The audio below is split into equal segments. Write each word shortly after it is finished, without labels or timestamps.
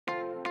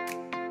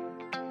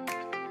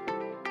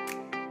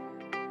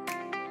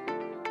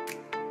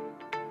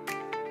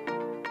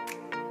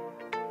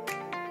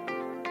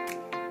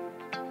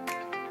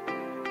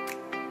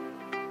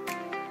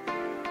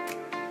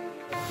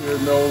Here,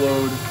 no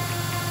load,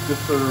 just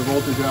for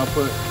voltage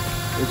output.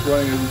 It's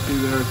running, as you see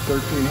there,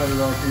 1300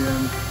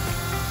 RPM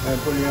and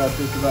putting out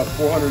just about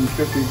 450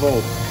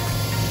 volts.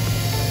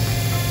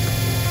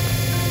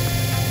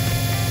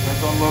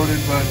 That's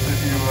unloaded, but if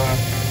you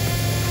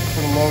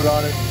put a load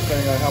on it,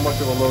 depending on how much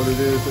of a load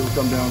it is, it will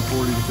come down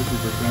 40 to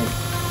 50%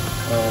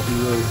 if you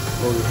really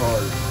load it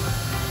hard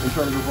in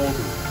terms of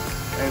voltage.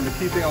 And the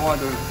key thing I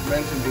wanted to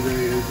mention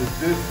today is that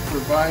this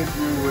provides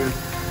you with,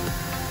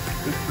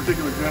 this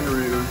particular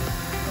generator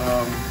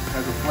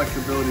has a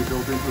flexibility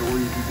built into it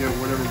where you can get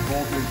whatever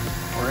voltage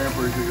or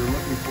amperage that you're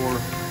looking for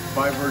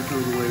by virtue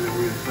of the way that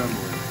we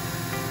assemble it.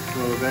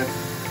 So that's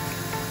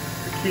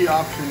a key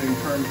option in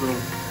terms of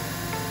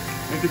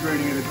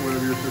integrating it into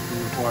whatever your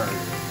system requires.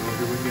 So if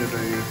you're looking at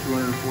a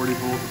 240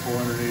 volt,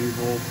 480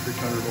 volt,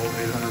 600 volt,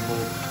 800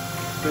 volt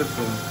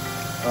system,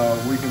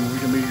 we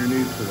can meet your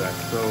needs for that.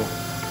 So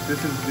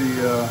this is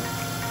the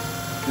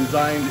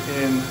designed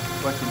in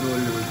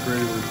flexibility that was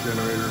created with this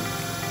generator,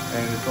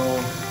 and it's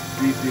all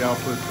DC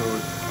output, so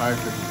it's high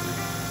efficiency,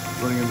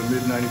 running in the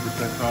mid 90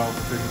 percentile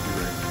efficiency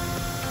range.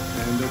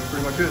 And that's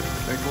pretty much it.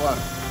 Thanks a lot.